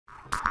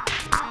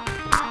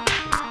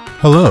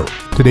Hello,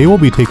 today we'll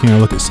be taking a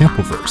look at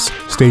SampleVerse,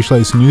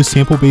 Stagelight's new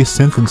sample-based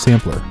synth and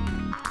sampler.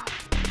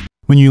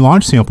 When you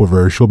launch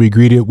SampleVerse, you'll be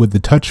greeted with the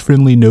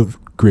touch-friendly note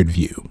grid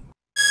view.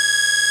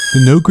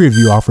 The note grid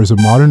view offers a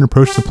modern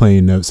approach to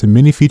playing notes and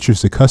many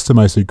features to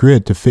customize the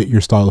grid to fit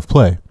your style of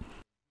play.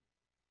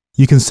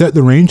 You can set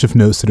the range of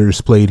notes that are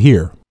displayed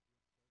here.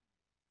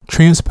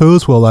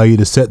 Transpose will allow you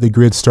to set the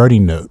grid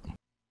starting note.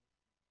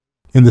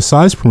 And the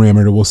size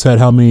parameter will set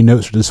how many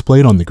notes are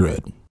displayed on the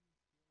grid.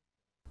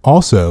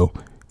 Also,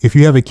 if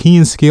you have a key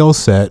and scale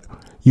set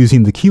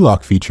using the key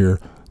lock feature,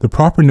 the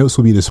proper notes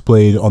will be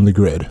displayed on the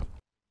grid.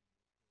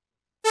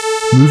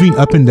 Moving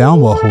up and down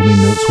while holding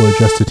notes will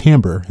adjust the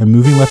timbre, and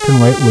moving left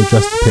and right will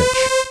adjust the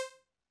pitch.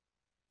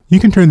 You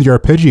can turn the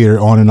Arpeggiator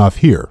on and off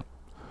here.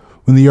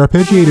 When the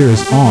Arpeggiator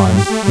is on,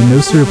 the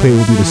notes that are played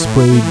will be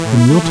displayed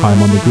in real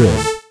time on the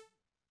grid.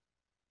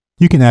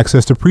 You can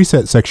access the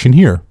preset section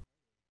here.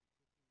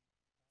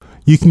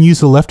 You can use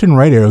the left and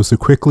right arrows to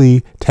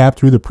quickly tab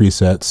through the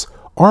presets,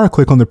 or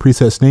click on the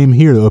preset's name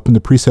here to open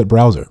the preset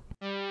browser.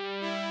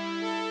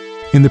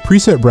 In the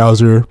preset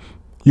browser,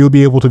 you'll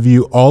be able to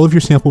view all of your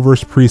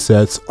SampleVerse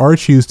presets or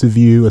choose to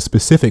view a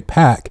specific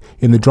pack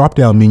in the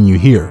drop-down menu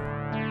here.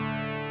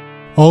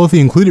 All of the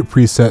included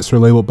presets are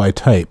labeled by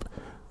type.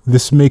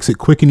 This makes it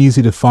quick and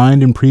easy to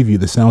find and preview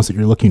the sounds that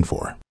you're looking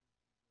for.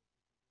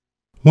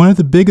 One of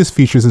the biggest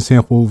features in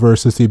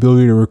SampleVerse is the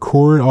ability to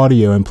record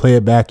audio and play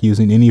it back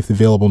using any of the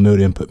available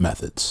note input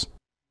methods.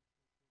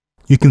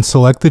 You can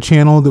select the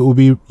channel that will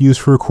be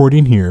used for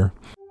recording here,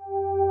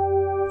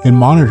 and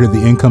monitor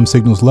the income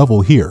signal's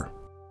level here.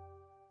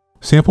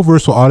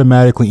 SampleVerse will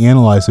automatically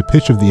analyze the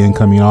pitch of the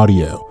incoming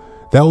audio.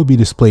 That will be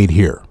displayed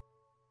here.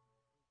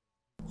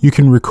 You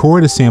can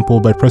record a sample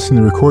by pressing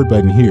the record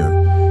button here.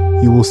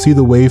 You will see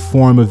the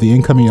waveform of the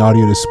incoming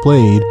audio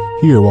displayed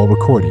here while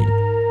recording.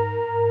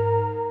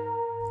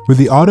 With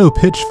the auto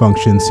pitch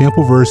function,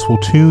 SampleVerse will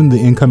tune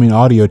the incoming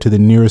audio to the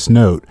nearest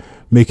note,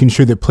 making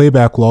sure that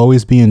playback will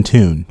always be in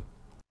tune.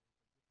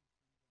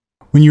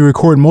 When you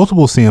record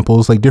multiple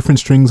samples, like different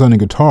strings on a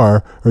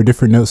guitar or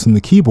different notes on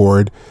the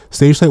keyboard,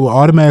 Stagelight will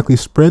automatically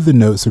spread the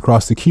notes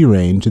across the key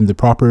range in the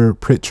proper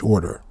pitch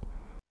order.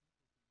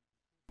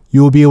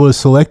 You will be able to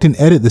select and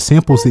edit the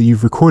samples that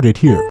you've recorded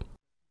here.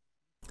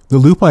 The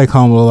loop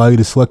icon will allow you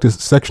to select a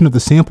section of the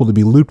sample to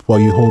be looped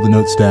while you hold the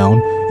notes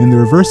down, and the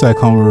reverse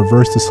icon will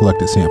reverse the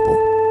selected sample.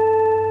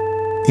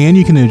 And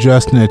you can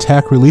adjust an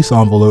attack release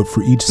envelope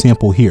for each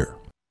sample here.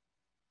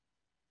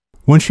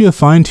 Once you have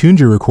fine-tuned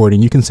your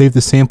recording, you can save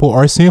the sample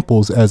or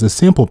samples as a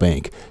sample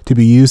bank to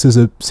be used as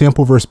a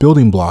SampleVerse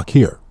building block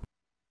here.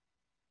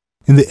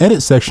 In the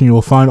edit section, you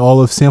will find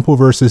all of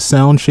SampleVerse's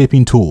sound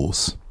shaping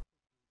tools.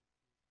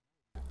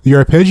 The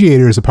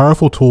Arpeggiator is a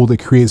powerful tool that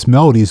creates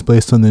melodies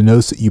based on the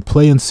notes that you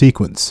play in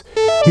sequence.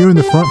 Here in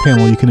the front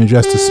panel, you can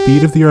adjust the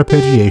speed of the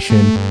arpeggiation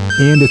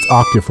and its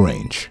octave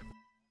range.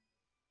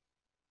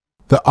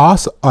 The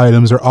OS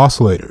items are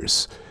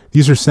oscillators.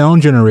 These are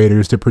sound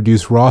generators that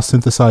produce raw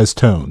synthesized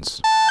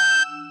tones.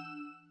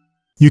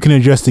 You can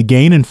adjust the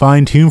gain and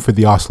fine-tune for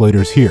the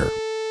oscillators here.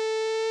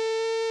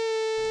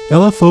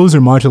 LFOs are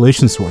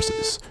modulation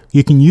sources.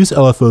 You can use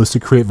LFOs to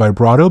create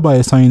vibrato by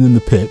assigning them the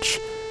pitch,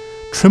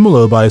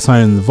 tremolo by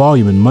assigning the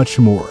volume, and much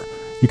more.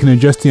 You can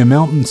adjust the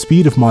amount and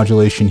speed of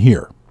modulation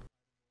here.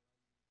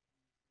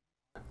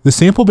 The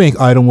sample bank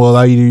item will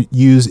allow you to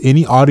use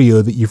any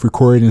audio that you've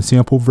recorded in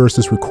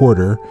SampleVerse's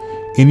recorder,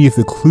 any of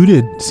the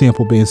included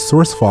sample-based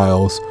source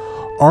files,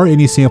 or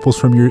any samples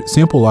from your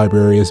sample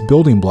library as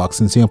building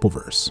blocks in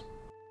SampleVerse.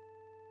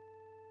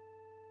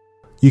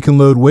 You can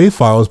load WAV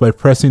files by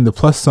pressing the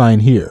plus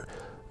sign here.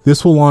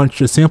 This will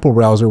launch a sample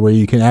browser where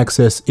you can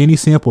access any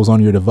samples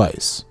on your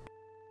device.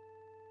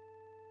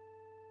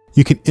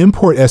 You can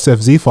import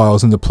SFZ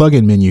files in the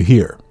plugin menu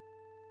here.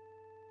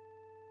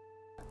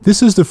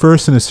 This is the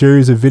first in a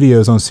series of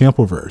videos on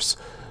SampleVerse.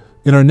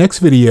 In our next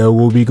video,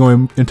 we'll be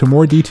going into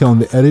more detail in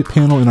the edit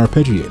panel in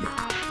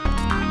Arpeggiator.